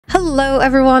Hello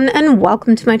everyone and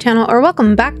welcome to my channel, or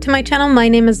welcome back to my channel. My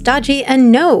name is Daji,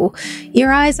 and no,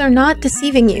 your eyes are not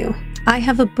deceiving you. I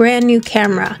have a brand new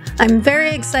camera. I'm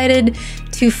very excited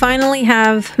to finally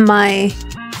have my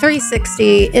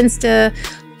 360 Insta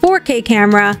 4K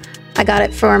camera. I got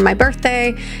it for my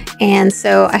birthday, and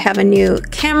so I have a new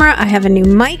camera. I have a new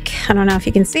mic. I don't know if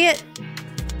you can see it.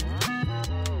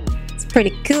 It's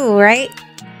pretty cool, right?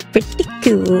 Pretty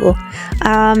cool.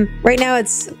 Right now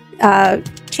it's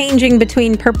changing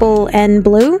between purple and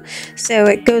blue, so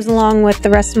it goes along with the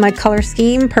rest of my color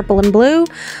scheme, purple and blue.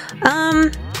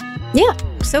 Yeah,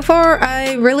 so far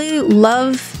I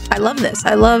love this.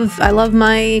 I love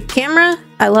my camera.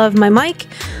 I love my mic.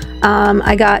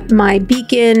 I got my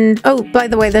BEACN. Oh, by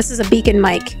the way, this is a BEACN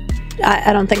mic.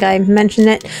 I don't think I mentioned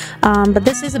it, but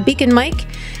this is a BEACN mic.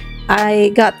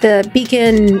 I got the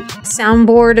BEACN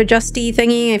soundboard adjusty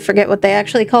thingy. I forget what they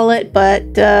actually call it,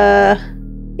 but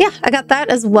yeah, I got that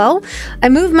as well. I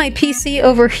moved my PC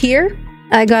over here.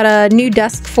 I got a new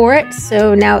desk for it,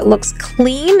 so now it looks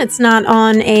clean. It's not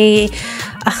on a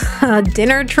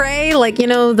dinner tray, like, you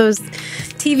know, those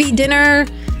TV dinner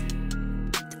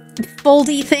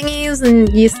foldy thingies,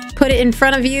 and you put it in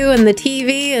front of you and the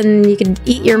TV and you can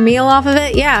eat your meal off of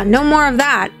it. Yeah, no more of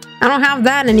that. I don't have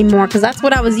that anymore because that's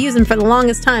what I was using for the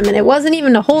longest time, and it wasn't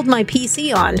even to hold my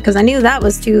PC on because I knew that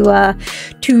was too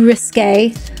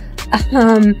risque.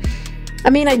 I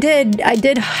mean, I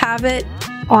did have it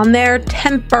on there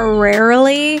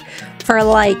temporarily for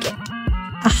like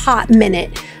a hot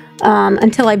minute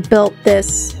until I built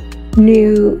this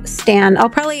new stand. I'll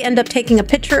probably end up taking a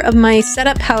picture of my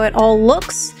setup, how it all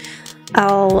looks.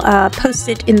 I'll post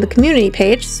it in the community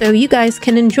page so you guys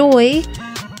can enjoy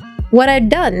what I've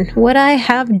done, what I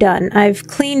have done. I've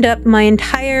cleaned up my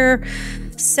entire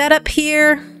setup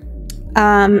here.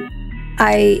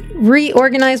 I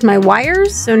reorganized my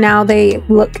wires, so now they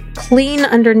look clean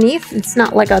underneath. It's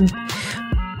not like a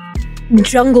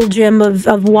jungle gym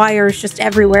of wires just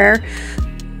everywhere.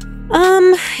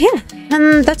 Yeah,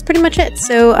 and that's pretty much it.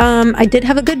 So I did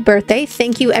have a good birthday.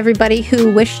 Thank you everybody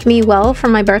who wished me well for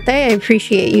my birthday. I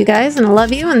appreciate you guys and I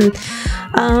love you. And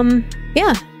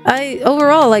yeah,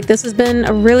 overall, like, this has been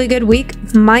a really good week,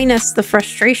 minus the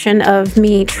frustration of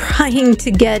me trying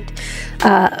to get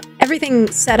everything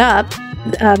set up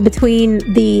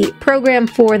between the program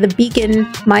for the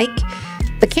BEACN mic,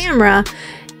 the camera,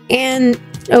 and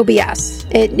OBS.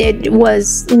 It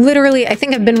was literally, I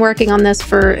think I've been working on this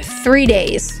for 3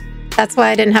 days. That's why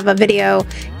I didn't have a video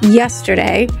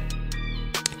yesterday.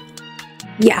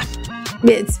 Yeah,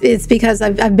 it's because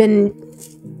I've been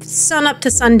sun up to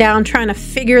sundown trying to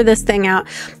figure this thing out,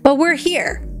 but we're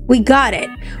here. We got it.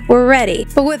 We're ready.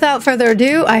 But without further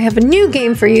ado, I have a new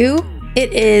game for you.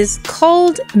 It is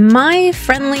called My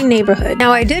Friendly Neighborhood.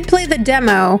 Now, I did play the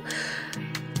demo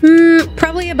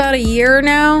probably about a year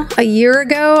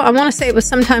ago. I want to say it was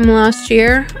sometime last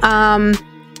year.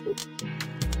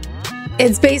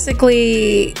 It's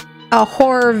basically a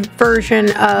horror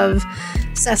version of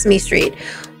Sesame Street,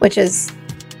 which is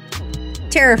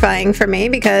terrifying for me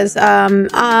because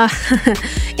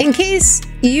in case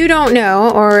you don't know,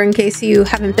 or in case you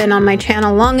haven't been on my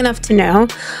channel long enough to know,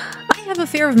 I have a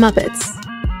fear of Muppets.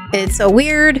 It's a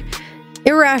weird,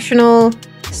 irrational,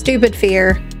 stupid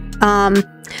fear.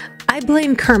 I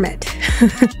blame Kermit.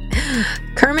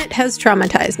 Kermit has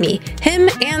traumatized me. Him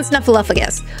and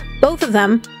Snuffleupagus, both of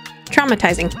them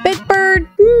traumatizing. Big Bird,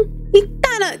 he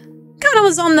kind of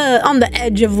was on the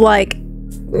edge of like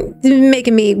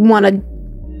making me want to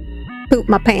poop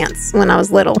my pants when I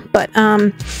was little. But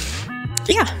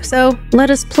yeah, so let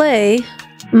us play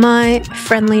My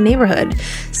Friendly Neighborhood.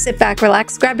 Sit back,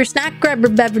 relax, grab your snack, grab your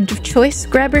beverage of choice,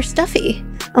 grab your stuffy,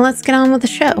 and let's get on with the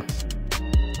show.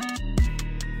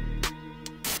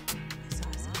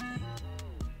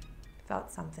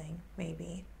 Felt something,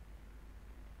 maybe.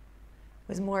 It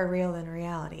was more real than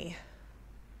reality.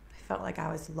 I felt like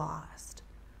I was lost,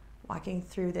 walking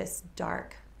through this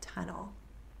dark tunnel,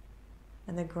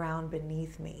 and the ground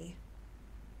beneath me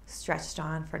stretched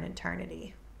on for an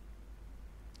eternity.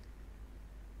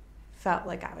 Felt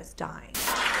like I was dying.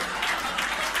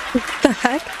 What the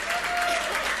heck?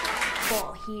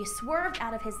 He swerved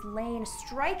out of his lane,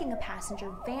 striking a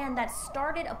passenger van that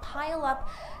started a pile-up,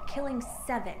 killing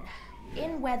 7.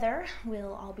 In weather,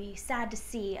 we'll all be sad to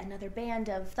see another band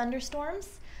of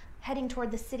thunderstorms heading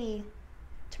toward the city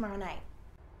tomorrow night.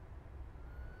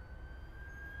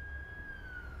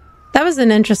 That was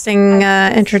an interesting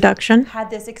introduction.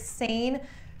 Had this insane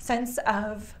sense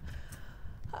of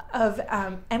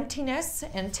emptiness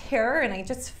and terror, and I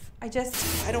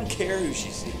don't care who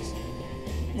she sees.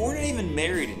 We're not even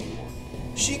married anymore.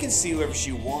 She can see whoever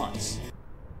she wants.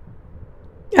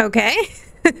 Okay.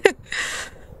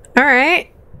 All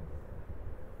right.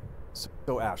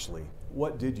 So Ashley,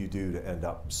 what did you do to end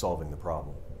up solving the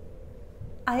problem?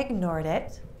 I ignored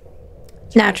it.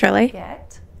 Naturally.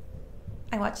 Yet.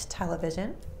 I watched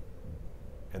television.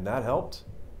 And that helped?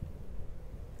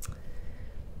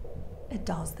 It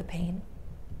dulls the pain.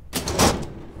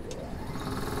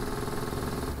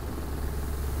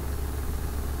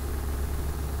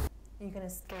 You're gonna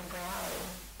escape reality,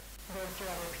 live through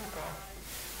other people,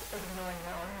 ignoring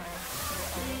your own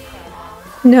life, your own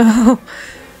problem. No.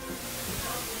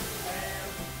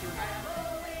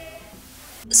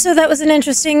 So that was an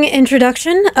interesting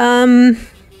introduction. I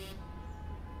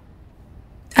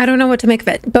don't know what to make of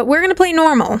it, but we're going to play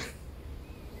normal.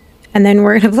 And then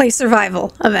we're going to play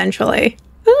survival eventually.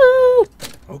 Woo!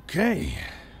 Okay,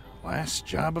 last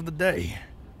job of the day.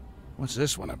 What's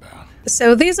this one about?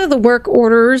 So these are the work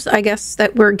orders, I guess,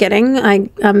 that we're getting.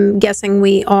 I'm guessing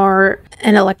we are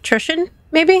an electrician,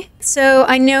 maybe? So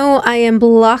I know I am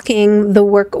blocking the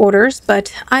work orders,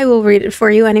 but I will read it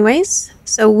for you anyways.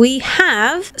 So we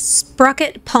have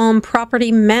Sprocket Palm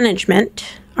Property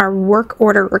Management, our work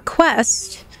order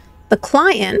request. The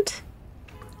client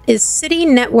is City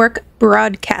Network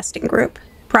Broadcasting Group.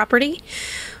 Property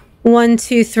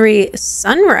 123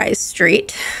 Sunrise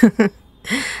Street.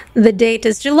 The date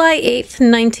is July 8th,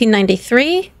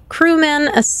 1993. Crewman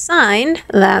assigned,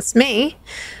 that's me,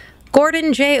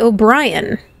 Gordon J.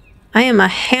 O'Brien. I am a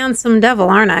handsome devil,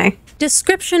 aren't I?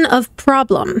 Description of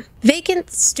problem.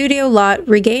 Vacant studio lot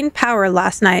regained power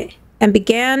last night and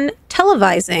began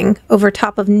televising over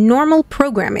top of normal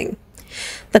programming.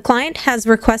 The client has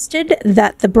requested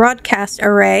that the broadcast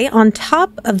array on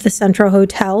top of the Central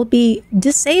Hotel be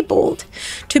disabled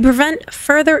to prevent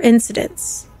further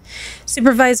incidents.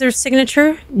 Supervisor's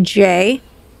signature, J.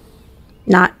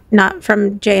 Not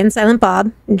from Jay and Silent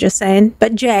Bob, I'm just saying,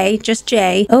 but J, just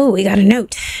J. Oh, we got a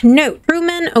note. Note.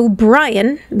 Crewman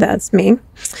O'Brien, that's me,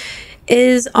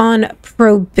 is on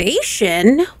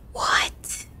probation.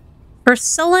 What? For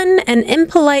sullen and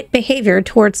impolite behavior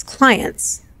towards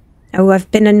clients. Oh, I've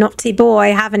been a naughty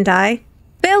boy, haven't I?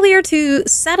 Failure to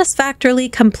satisfactorily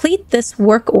complete this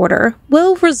work order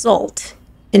will result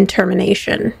in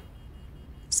termination.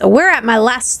 So we're at my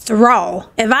last straw.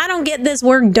 If I don't get this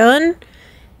work done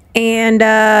and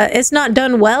it's not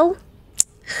done well,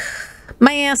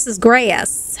 my ass is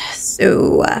grass.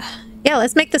 So yeah,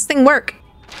 let's make this thing work.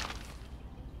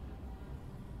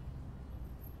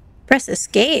 Press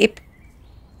escape.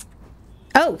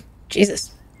 Oh,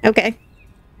 Jesus. Okay.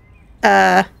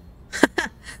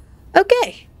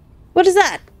 Okay. What is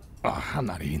that? Oh, I'm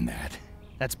not eating that.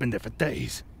 That's been there for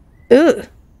days. Ooh.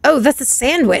 Oh, that's a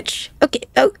sandwich. Okay.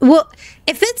 Oh, well,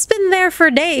 if it's been there for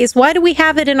days, why do we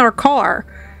have it in our car?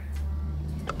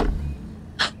 A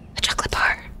chocolate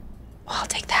bar. Oh, I'll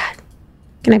take that.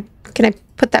 Can I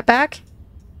put that back?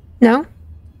 No?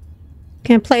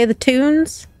 Can I play the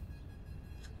tunes?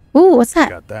 Ooh, what's that?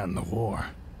 Got that in the war.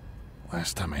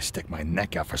 Last time I stick my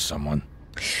neck out for someone.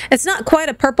 It's not quite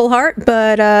a Purple Heart,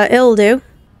 but it'll do.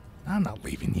 I'm not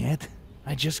leaving yet.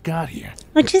 I just got here.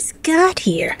 I just got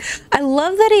here. I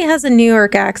love that he has a New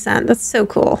York accent. That's so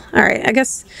cool. All right, I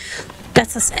guess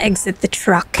let's just exit the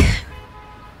truck.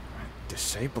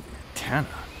 Disable the antenna.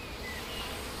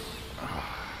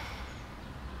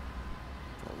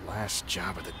 The last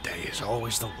job of the day is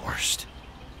always the worst.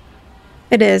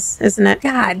 It is, isn't it?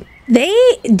 God, they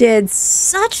did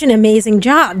such an amazing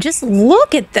job. Just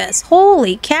look at this.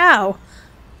 Holy cow.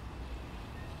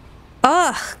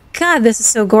 Oh, God, this is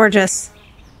so gorgeous.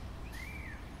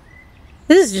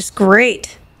 This is just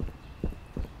great.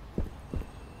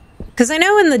 Because I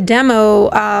know in the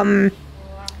demo,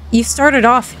 you started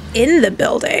off in the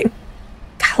building.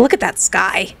 God, look at that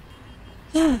sky.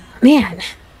 Oh, man.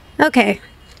 Okay.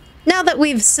 Now that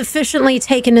we've sufficiently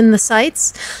taken in the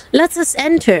sights, let us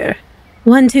enter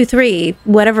 123,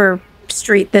 whatever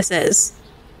street this is.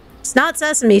 It's not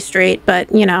Sesame Street,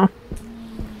 but, you know.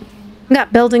 We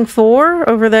got building 4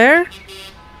 over there.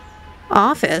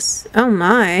 Office. Oh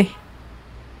my.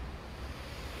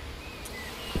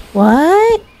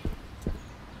 What?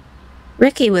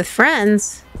 Ricky with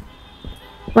friends?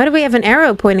 Why do we have an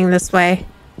arrow pointing this way?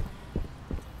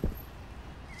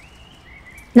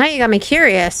 Now you got me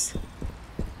curious.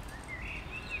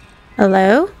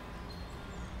 Hello?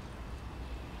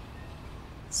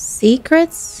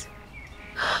 Secrets?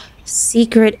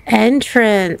 Secret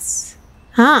entrance.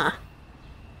 Huh.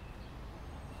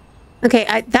 Okay,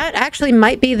 that actually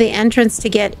might be the entrance to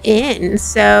get in,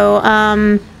 so,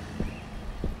 I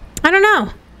don't know.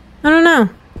 I don't know.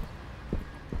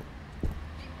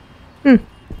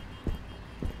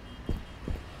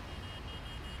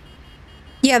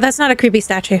 Yeah, that's not a creepy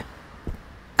statue.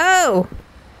 Oh!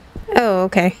 Oh,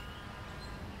 okay.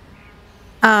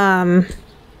 How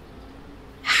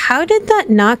did that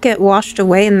not get washed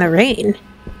away in the rain?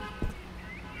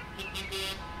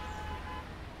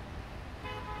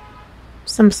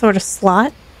 Some sort of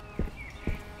slot?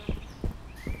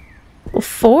 Well,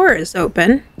 4 is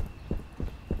open.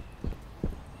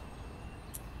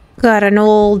 Got an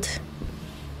old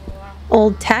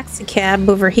taxi cab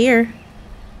over here.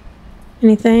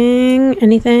 Anything?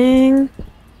 Anything?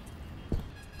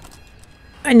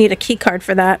 I need a key card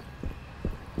for that.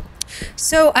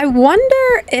 So I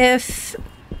wonder if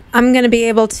I'm going to be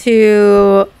able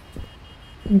to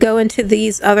go into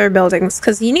these other buildings,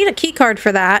 because you need a key card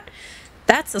for that.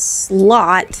 That's a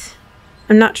slot.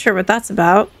 I'm not sure what that's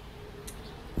about.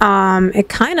 It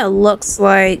kind of looks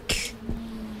like...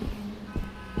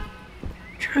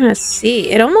 I'm trying to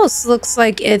see. It almost looks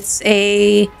like it's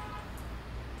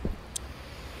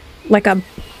like a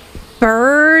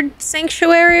bird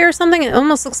sanctuary or something. It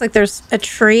almost looks like there's a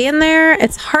tree in there.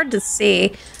 It's hard to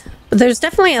see, but there's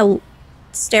definitely a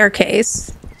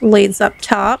staircase leads up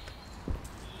top.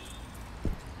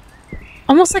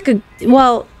 Almost like a,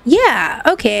 well, yeah,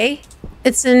 okay.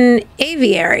 It's an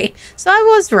aviary. So I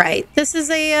was right. This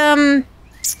is a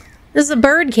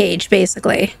bird cage,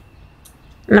 basically.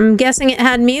 And I'm guessing it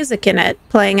had music in it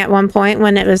playing at one point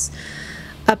when it was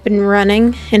up and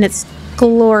running in its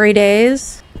glory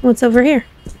days. What's over here?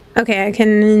 Okay, I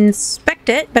can inspect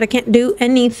it, but I can't do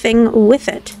anything with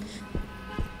it.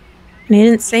 And he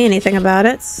didn't say anything about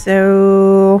it,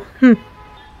 so... I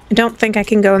don't think I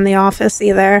can go in the office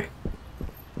either.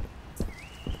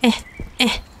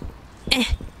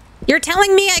 You're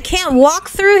telling me I can't walk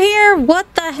through here?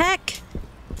 What the heck?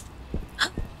 Oh,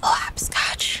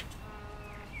 hopscotch.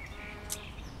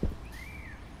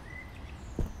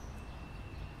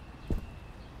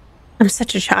 I'm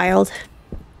such a child.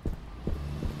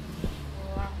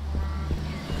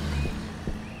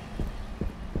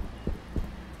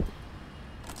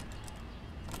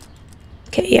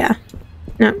 Okay, yeah.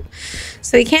 No.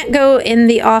 So you can't go in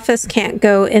the office, can't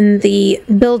go in the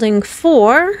building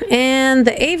 4, and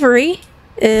the aviary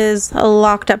is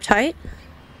locked up tight.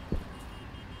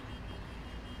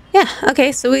 Yeah,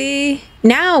 okay, so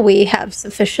now we have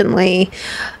sufficiently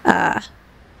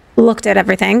looked at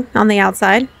everything on the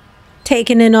outside,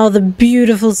 taken in all the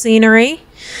beautiful scenery.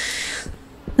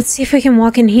 Let's see if we can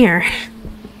walk in here.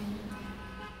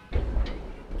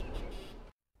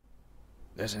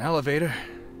 There's an elevator.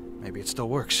 Maybe it still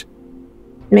works.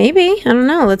 Maybe. I don't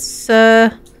know. Let's go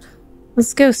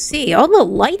see. All the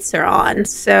lights are on,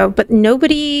 so but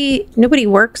nobody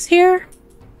works here.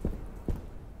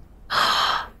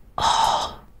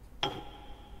 Oh.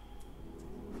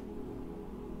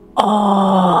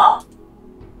 Oh.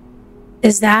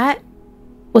 Was that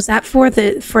for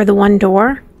the one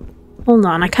door? Hold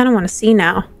on, I kind of want to see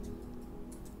now.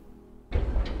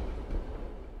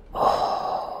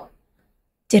 Oh.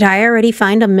 Did I already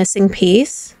find a missing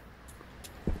piece?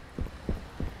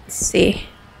 Let's see.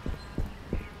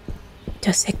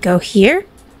 Does it go here?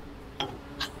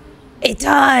 It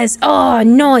does! Oh,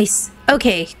 nice!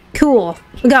 Okay, cool.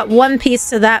 We got one piece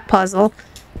to that puzzle.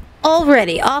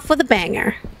 Already off with a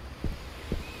banger.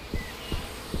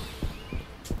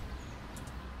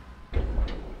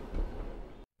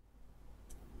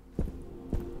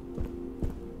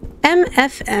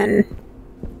 MFN.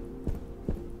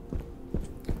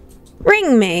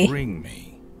 Ring me. Ring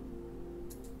me.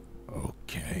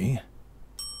 Okay.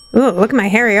 Ooh, look at my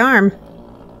hairy arm.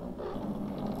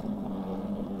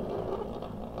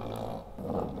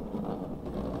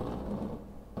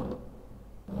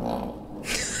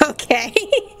 Okay.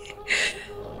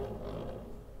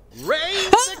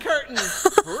 Raise the curtain.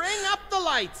 Bring up the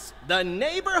lights. The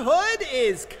neighborhood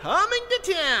is coming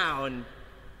to town.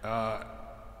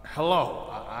 Hello.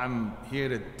 I'm here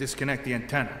to disconnect the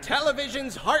antenna.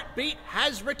 Television's heartbeat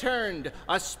has returned.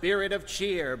 A spirit of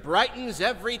cheer brightens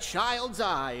every child's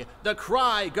eye. The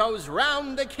cry goes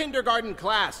round the kindergarten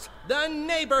class. The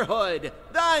neighborhood!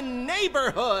 The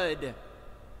neighborhood!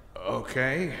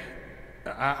 Okay.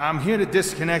 I'm here to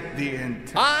disconnect the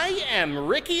antenna. I am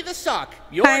Ricky the Sock.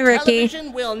 Your Hi, Ricky.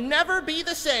 television will never be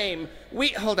the same.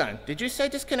 Hold on. Did you say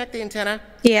disconnect the antenna?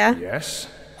 Yeah. Yes?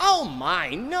 Oh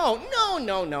my, no.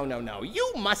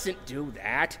 You mustn't do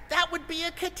that. That would be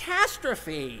a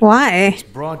catastrophe. Why? It's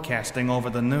broadcasting over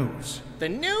the news. The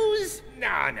news?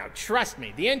 No, trust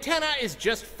me. The antenna is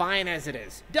just fine as it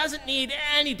is. Doesn't need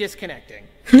any disconnecting.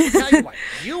 Tell you what,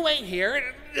 you wait here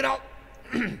and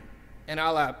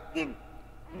I'll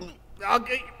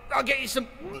get you some...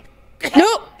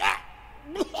 Nope.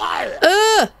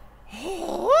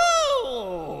 Oh,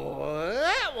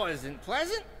 wasn't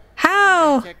pleasant.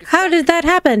 How? How did that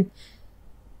happen?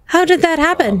 How did that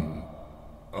happen?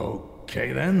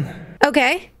 Okay then.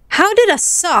 Okay. How did a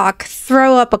sock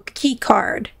throw up a key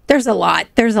card? There's a lot.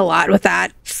 There's a lot with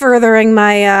that. Furthering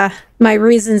my my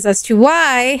reasons as to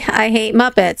why I hate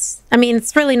Muppets. I mean,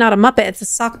 it's really not a Muppet. It's a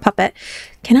sock puppet.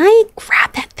 Can I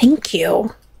grab that? Thank you.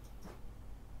 All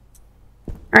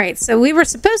right. So we were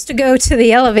supposed to go to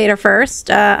the elevator first.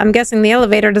 I'm guessing the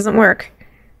elevator doesn't work.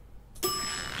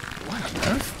 What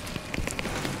on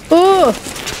earth? Oh.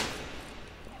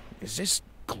 Is this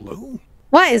glue?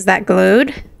 Why is that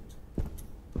glued?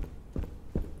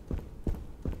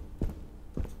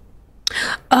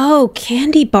 Oh,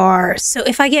 candy bars. So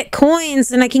if I get coins,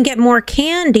 then I can get more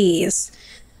candies.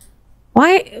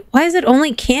 Why is it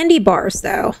only candy bars,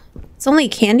 though? It's only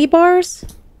candy bars?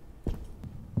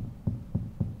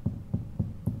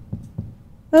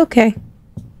 Okay.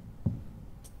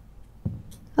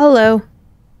 Hello.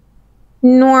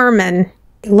 Norman.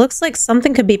 It looks like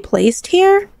something could be placed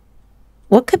here.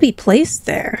 What could be placed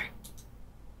there?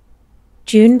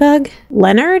 Junebug?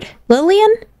 Leonard?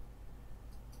 Lillian?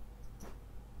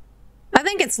 I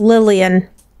think it's Lillian.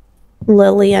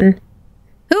 Lillian.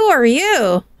 Who are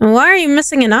you? And why are you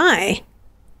missing an eye?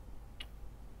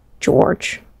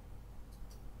 George.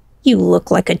 You look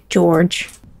like a George.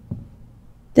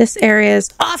 This area is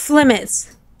off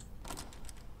limits.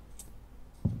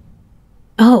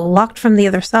 Oh, locked from the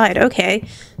other side. Okay.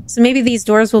 So maybe these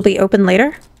doors will be open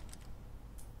later?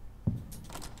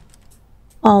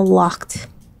 All locked.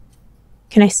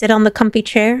 Can I sit on the comfy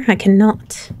chair? I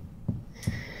cannot.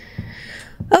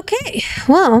 Okay,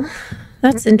 well,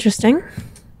 that's interesting.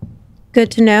 Good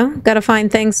to know. Gotta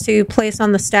find things to place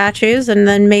on the statues, and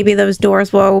then maybe those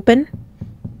doors will open.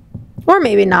 Or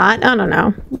maybe not. I don't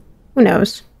know. Who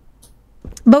knows?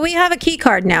 But we have a key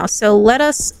card now, so let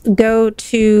us go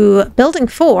to Building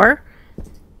 4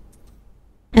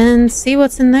 and see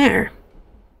what's in there.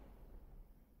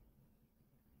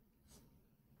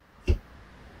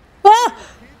 Ah!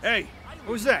 Hey,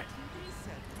 who's that?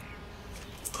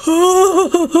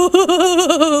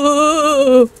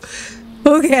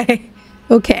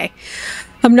 Okay.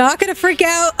 I'm not gonna freak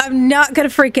out. I'm not gonna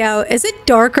freak out. Is it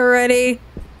dark already?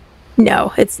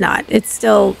 No, it's not. It's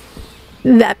still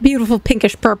that beautiful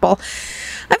pinkish purple.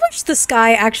 I wish the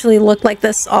sky actually looked like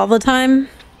this all the time.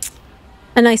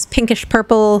 A nice pinkish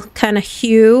purple kind of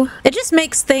hue. It just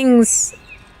makes things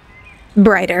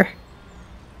brighter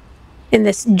in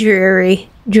this dreary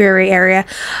area.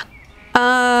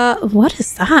 What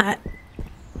is that?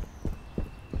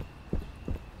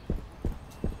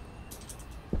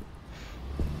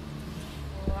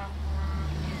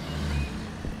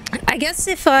 I guess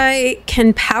if I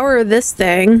can power this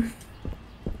thing,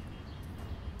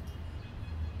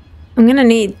 I'm gonna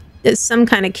need some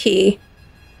kind of key.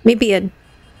 Maybe a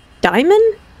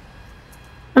diamond?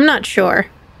 I'm not sure.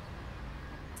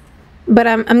 But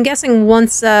I'm guessing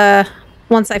once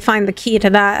I find the key to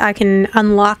that, I can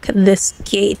unlock this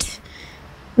gate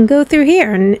and go through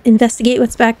here and investigate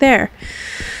what's back there.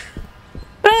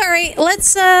 But all right,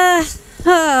 let's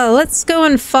go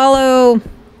and follow.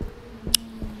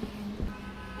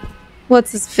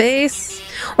 What's his face?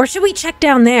 Or should we check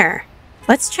down there?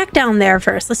 Let's check down there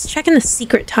first. Let's check in the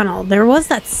secret tunnel. There was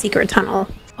that secret tunnel.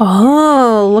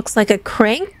 Oh, looks like a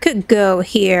crank could go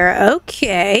here.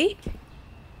 Okay.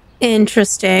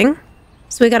 Interesting.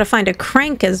 So we gotta find a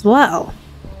crank as well,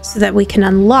 so that we can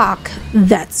unlock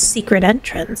that secret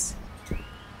entrance.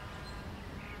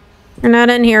 You're not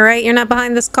in here, right? You're not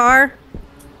behind this car?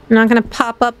 You're not gonna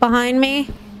pop up behind me?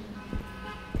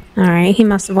 Alright, he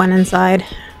must have went inside.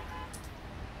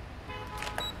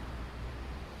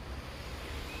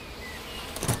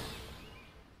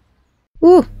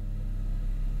 Ooh.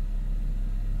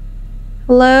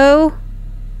 Hello?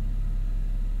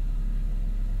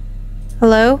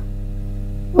 Hello?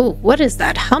 Ooh, what is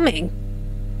that humming?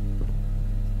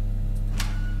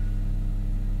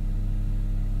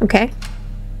 Okay.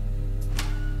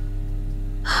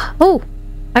 Oh,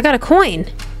 I got a coin.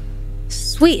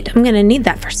 Sweet, I'm gonna need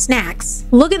that for snacks.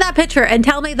 Look at that picture and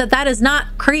tell me that that is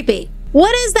not creepy.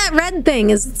 What is that red thing?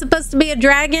 Is it supposed to be a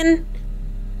dragon?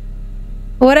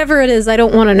 Whatever it is, I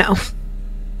don't want to know.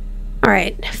 All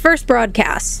right, first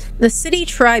broadcast. The City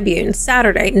Tribune,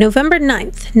 Saturday, November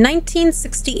 9th,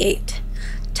 1968.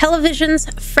 Television's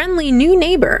Friendly New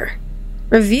Neighbor.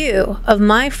 Review of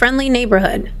My Friendly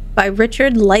Neighborhood by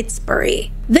Richard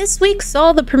Lightsbury. This week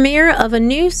saw the premiere of a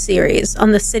new series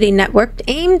on the City Network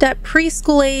aimed at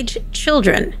preschool-age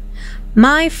children,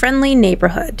 My Friendly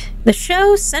Neighborhood. The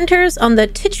show centers on the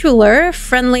titular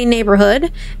friendly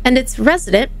neighborhood and its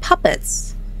resident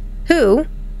puppets, who,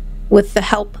 with the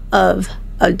help of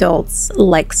adults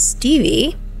like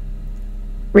Stevie,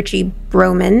 Richie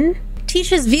Broman,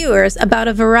 teaches viewers about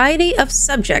a variety of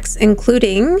subjects,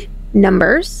 including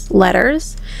numbers,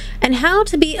 letters, and how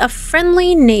to be a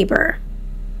friendly neighbor.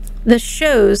 The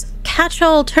show's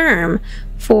catch-all term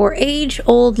for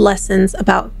age-old lessons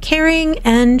about caring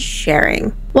and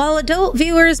sharing. While adult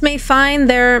viewers may find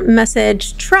their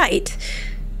message trite,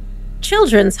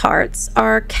 children's hearts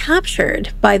are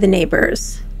captured by the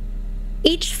neighbors.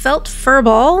 Each felt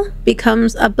furball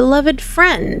becomes a beloved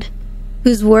friend,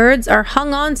 whose words are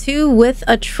hung on to with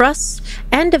a trust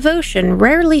and devotion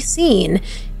rarely seen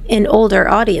in older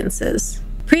audiences.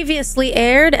 Previously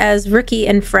aired as Ricky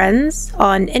and Friends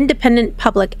on independent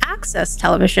public access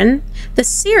television, the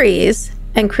series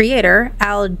and creator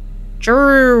Al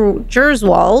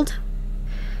Gerswald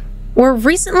were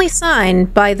recently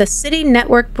signed by the City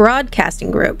Network Broadcasting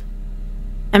Group,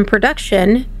 and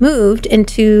production moved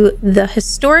into the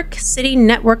historic City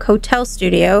Network Hotel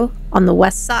studio on the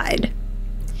West Side.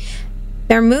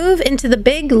 Their move into the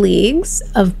big leagues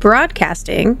of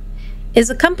broadcasting is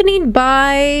accompanied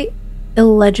by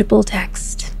illegible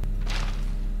text.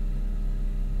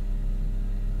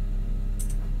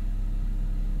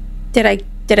 Did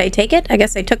I take it? I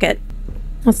guess I took it.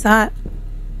 What's that?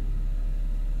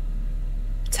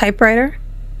 Typewriter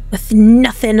with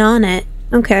nothing on it.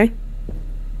 Okay.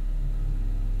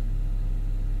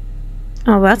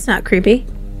 Oh, that's not creepy.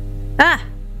 Ah!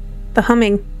 The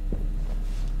humming.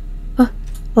 Oh,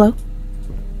 hello?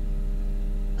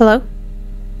 Hello?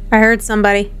 I heard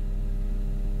somebody.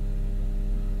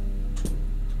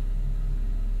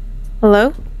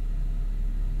 Hello?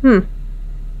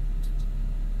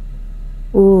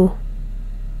 Ooh.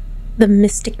 The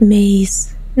Mystic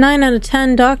Maze. 9 out of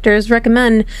 10 doctors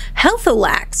recommend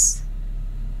Healtholax.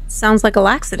 Sounds like a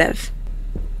laxative.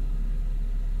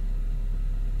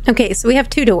 Okay, so we have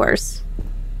 2 doors.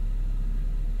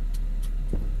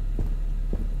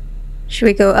 Should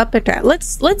we go up or down?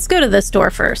 Let's go to this door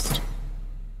first.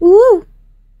 Ooh.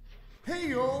 Hey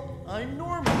y'all, I'm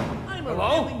Norman. I'm a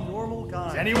really normal guy.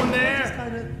 Is anyone there? I just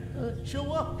kind of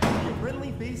show up, be a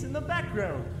friendly face in the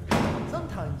background.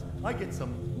 Sometimes I get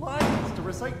some lines to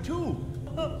recite too.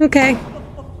 Okay.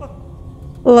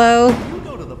 Hello. You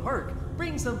go to the park,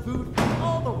 bring some food for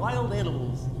all the wild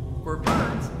animals. For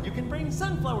birds, you can bring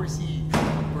sunflower seeds.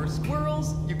 For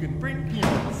squirrels, you can bring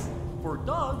peanuts. For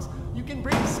dogs, you can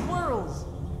bring squirrels.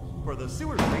 For the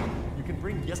sewer grate, you can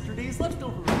bring yesterday's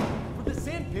leftovers. For the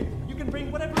sand pit, you can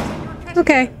bring whatever's in your trash.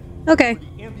 Okay. Okay.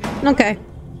 Okay.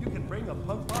 You can bring a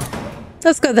punk rock.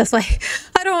 Let's go this way.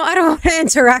 I don't want to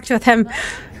interact with him.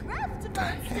 What the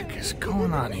heck is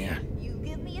going on here? You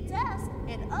give me a task,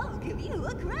 and I'll give you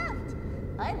a craft.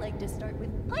 I like to start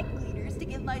with pipe cleaners to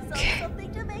give myself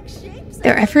something to make shapes.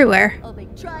 They're everywhere. I'll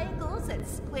make triangles and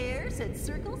squares and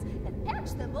circles and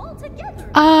patch them all together.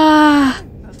 Ah.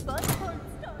 The fun part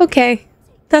starts. Okay.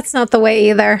 That's not the way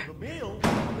either. The mail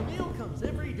comes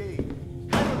every day.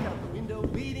 I look out the window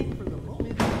waiting for the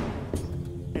moment.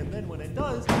 And then when it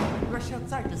does, I rush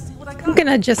outside to see what I got. I'm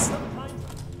gonna just... Sometimes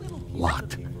little pieces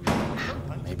Locked. of paper.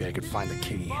 Sometimes Maybe I could find the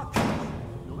key.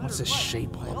 What's this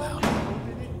shape all about?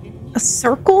 A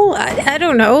circle? I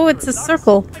don't know. It's a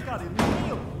circle. I got it in the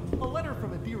mail. A letter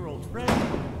from a dear old friend.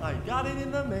 I got it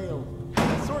in the mail.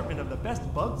 An assortment of the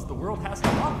best bugs the world has to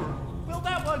offer. Well,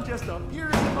 that one just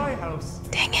appears in my house.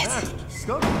 Dang it. And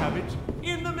skunk cabbage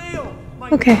in the mail. My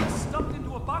Okay. bug stuffed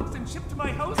into a box and shipped to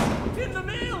my house in the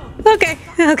mail. Okay.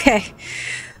 Okay.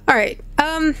 All right.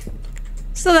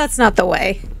 So that's not the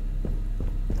way.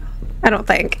 I don't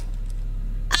think.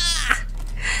 Ah!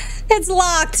 It's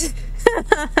locked.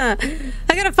 I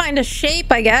gotta find a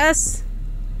shape, I guess.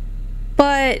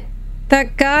 But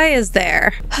that guy is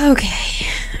there. Okay.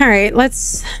 All right,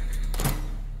 let's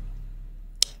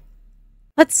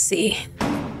see.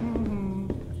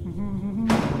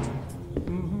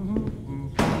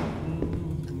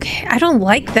 Okay, I don't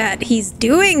like that he's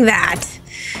doing that.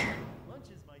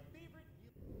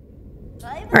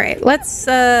 All right, let's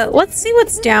see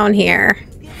what's down here.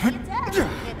 Give me a task,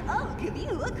 and I'll give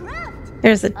you a craft.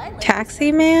 There's a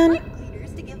taxi man. Pipe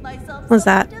cleaners to give myself What's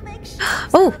that? something to make shapes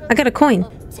Oh, out of. I got a coin.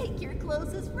 Take your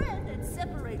closest friend and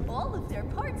separate all of their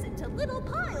parts into little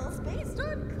piles based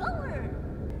on color.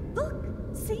 Look,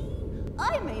 see?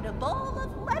 I made a ball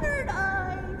of leonard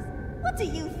eyes. What do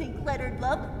you think, Leonard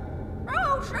Lump?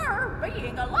 Oh, sure.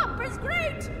 Being a lump is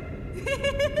great.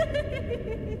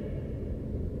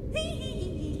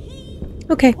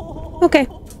 Okay. Okay.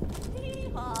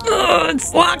 Ugh,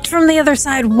 it's locked from the other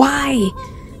side. Why?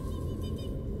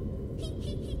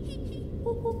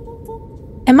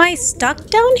 Am I stuck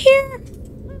down here?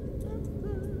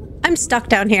 I'm stuck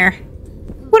down here.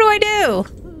 What do I do?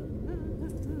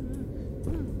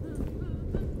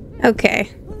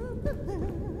 Okay.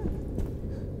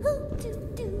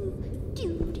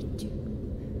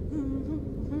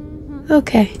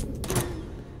 Okay.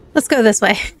 Let's go this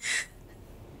way.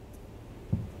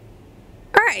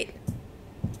 Alright.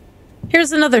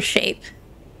 Here's another shape.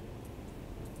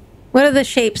 What do the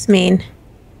shapes mean?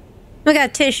 We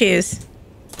got tissues.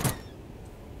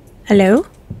 Hello?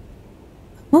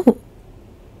 Oh.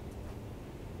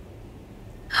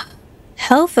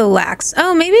 Health-O-Lax.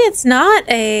 Oh, maybe it's not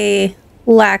a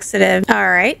laxative.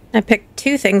 Alright, I picked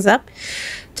 2 things up.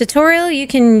 Tutorial, you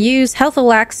can use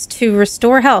Health-O-Lax to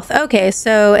restore health. Okay,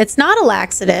 so it's not a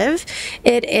laxative.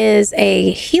 It is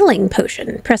a healing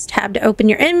potion. Press tab to open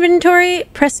your inventory.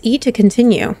 Press E to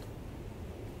continue.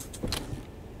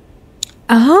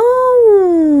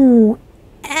 Oh,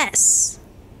 S.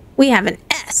 We have an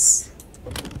S.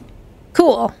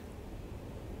 Cool.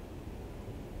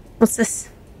 What's this?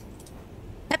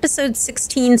 Episode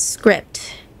 16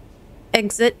 script.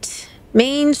 Exit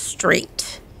Main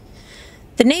Street.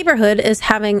 The neighborhood is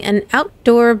having an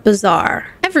outdoor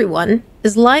bazaar. Everyone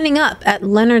is lining up at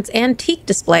Leonard's antique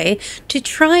display to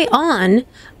try on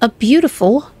a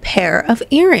beautiful pair of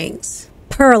earrings.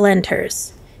 Pearl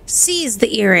enters, sees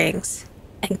the earrings,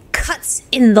 and cuts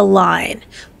in the line,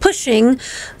 pushing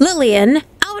Lillian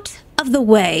out of the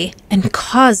way and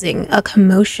causing a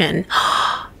commotion.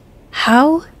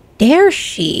 How dare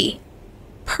she?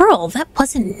 Pearl, that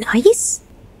wasn't nice?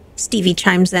 Stevie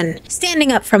chimes in,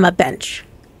 standing up from a bench.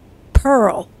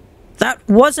 Pearl, that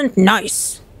wasn't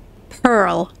nice.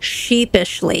 Pearl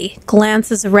sheepishly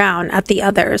glances around at the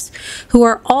others, who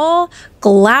are all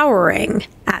glowering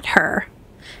at her,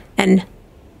 and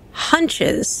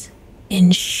hunches in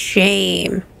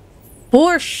shame.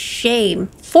 For shame,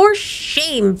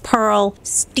 Pearl.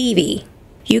 Stevie,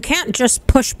 you can't just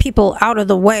push people out of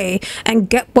the way and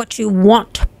get what you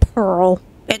want, Pearl.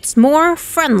 It's more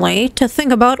friendly to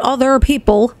think about other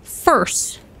people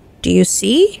first. Do you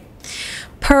see?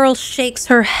 Pearl shakes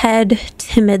her head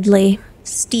timidly.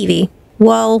 Stevie,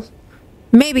 well,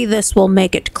 maybe this will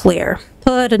make it clear.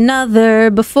 Put another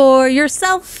before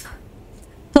yourself.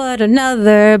 Put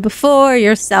another before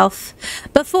yourself.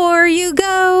 Before you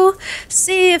go,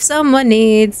 see if someone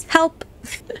needs help.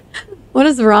 What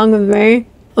is wrong with me?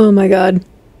 Oh my god.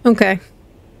 Okay.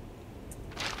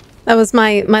 That was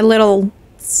my little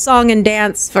song and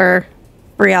dance for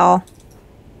y'all.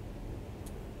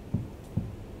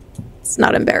 It's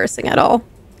not embarrassing at all.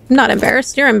 I'm not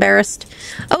embarrassed. You're embarrassed.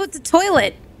 Oh, it's a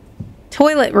toilet.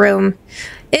 Toilet room.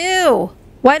 Ew.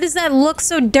 Why does that look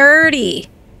so dirty?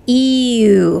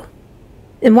 Ew.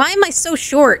 And why am I so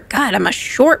short? God, I'm a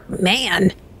short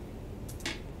man.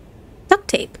 Duct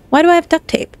tape. Why do I have duct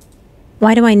tape?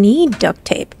 Why do I need duct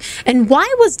tape? And why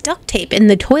was duct tape in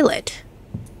the toilet?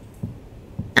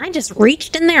 I just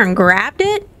reached in there and grabbed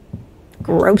it?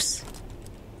 Gross.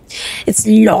 It's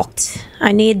locked.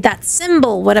 I need that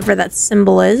symbol, whatever that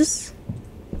symbol is.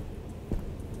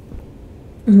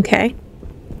 Okay.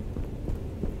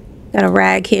 Got a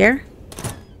rag here.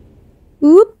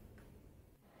 Whoop.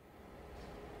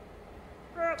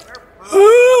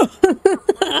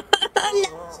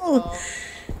 No.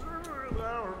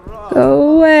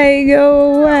 Go away,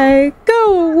 go away,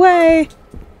 go away.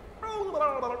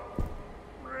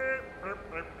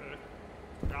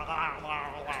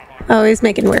 Oh, he's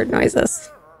making weird noises.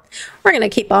 We're gonna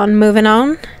keep on moving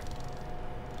on.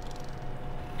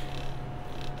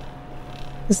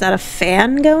 Is that a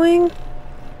fan going?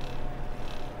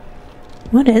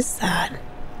 What is that?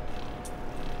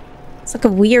 It's like a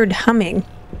weird humming.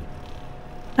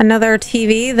 Another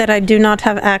TV that I do not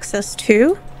have access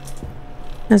to.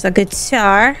 There's a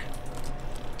guitar.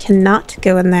 Cannot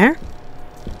go in there.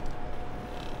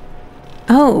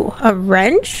 Oh, a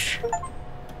wrench?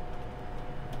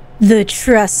 The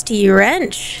trusty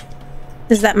wrench.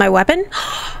 Is that my weapon?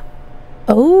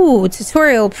 Oh,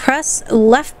 tutorial. Press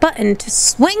left button to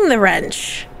swing the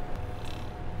wrench.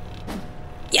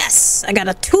 Yes, I got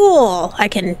a tool. I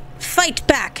can fight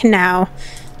back now.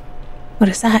 What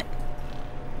is that?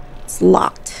 It's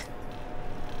locked.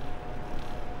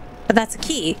 But that's a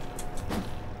key.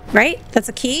 Right? That's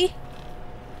a key?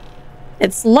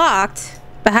 It's locked,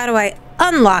 but how do I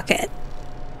unlock it?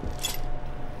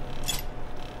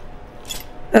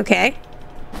 Okay.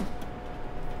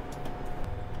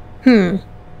 I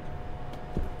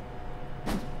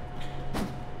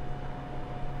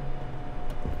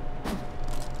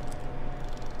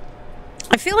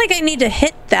feel like I need to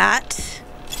hit that.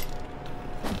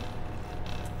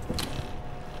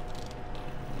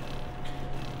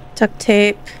 Duct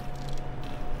tape.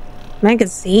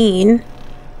 Magazine.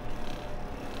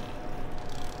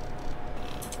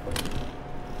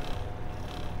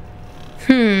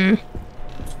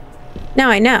 Now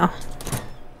I know.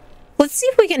 Let's see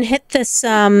if we can hit this,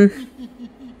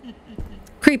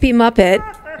 creepy Muppet.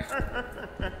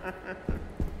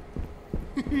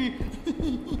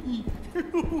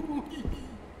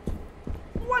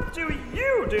 What do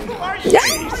you do?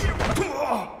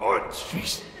 Oh,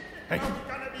 jeez. Hey,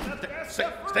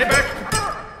 stay back.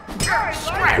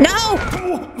 No!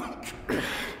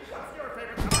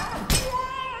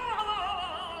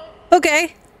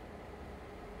 Okay.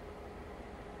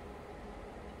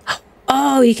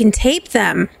 Oh, you can tape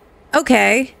them.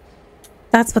 Okay.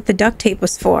 That's what the duct tape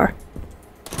was for.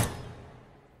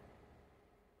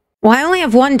 Well, I only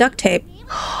have one duct tape.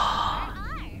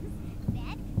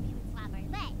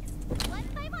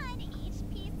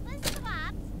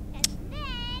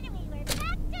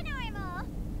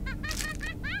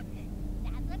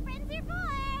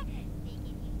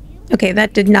 Okay,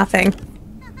 that did nothing.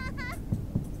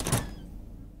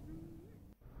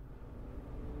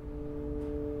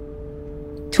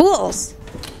 Tools.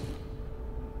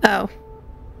 Oh.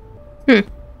 Oh,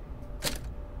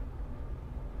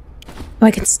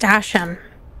 I can stash them.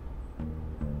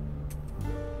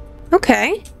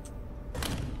 Okay.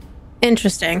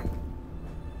 Interesting.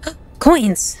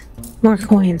 Coins. More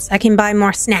coins. I can buy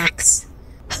more snacks.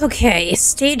 Okay,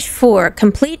 stage 4.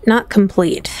 Complete, not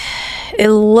complete. It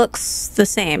looks the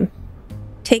same.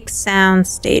 Take sound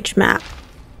stage map.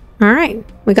 Alright,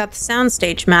 we got the sound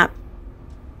stage map.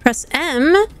 Press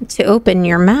M to open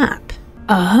your map.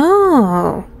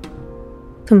 Oh.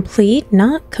 Complete,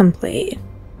 not complete.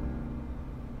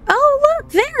 Oh,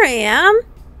 look, there I am.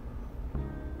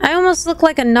 I almost look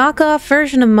like a knockoff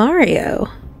version of Mario.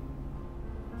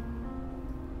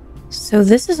 So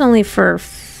this is only for...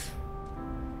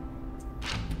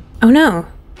 Oh no.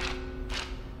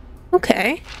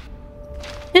 Okay.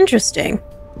 Interesting.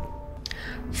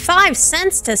 5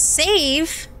 cents to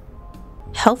save?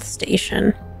 Health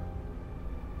station.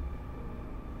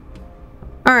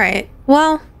 Alright,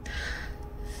 well...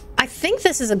 I think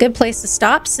this is a good place to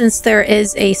stop since there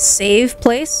is a save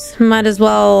place. Might as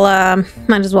well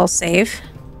save.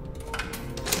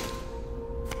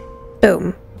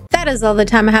 Boom. That is all the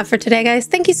time I have for today, guys.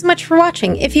 Thank you so much for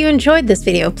watching. If you enjoyed this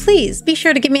video, please be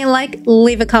sure to give me a like,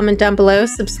 leave a comment down below,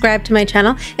 subscribe to my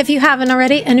channel if you haven't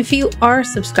already, and if you are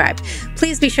subscribed,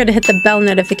 please be sure to hit the bell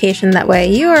notification. That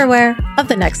way you are aware of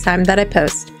the next time that I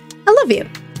post. I love you.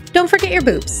 Don't forget your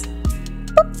boobs.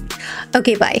 Boop.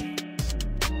 Okay, bye.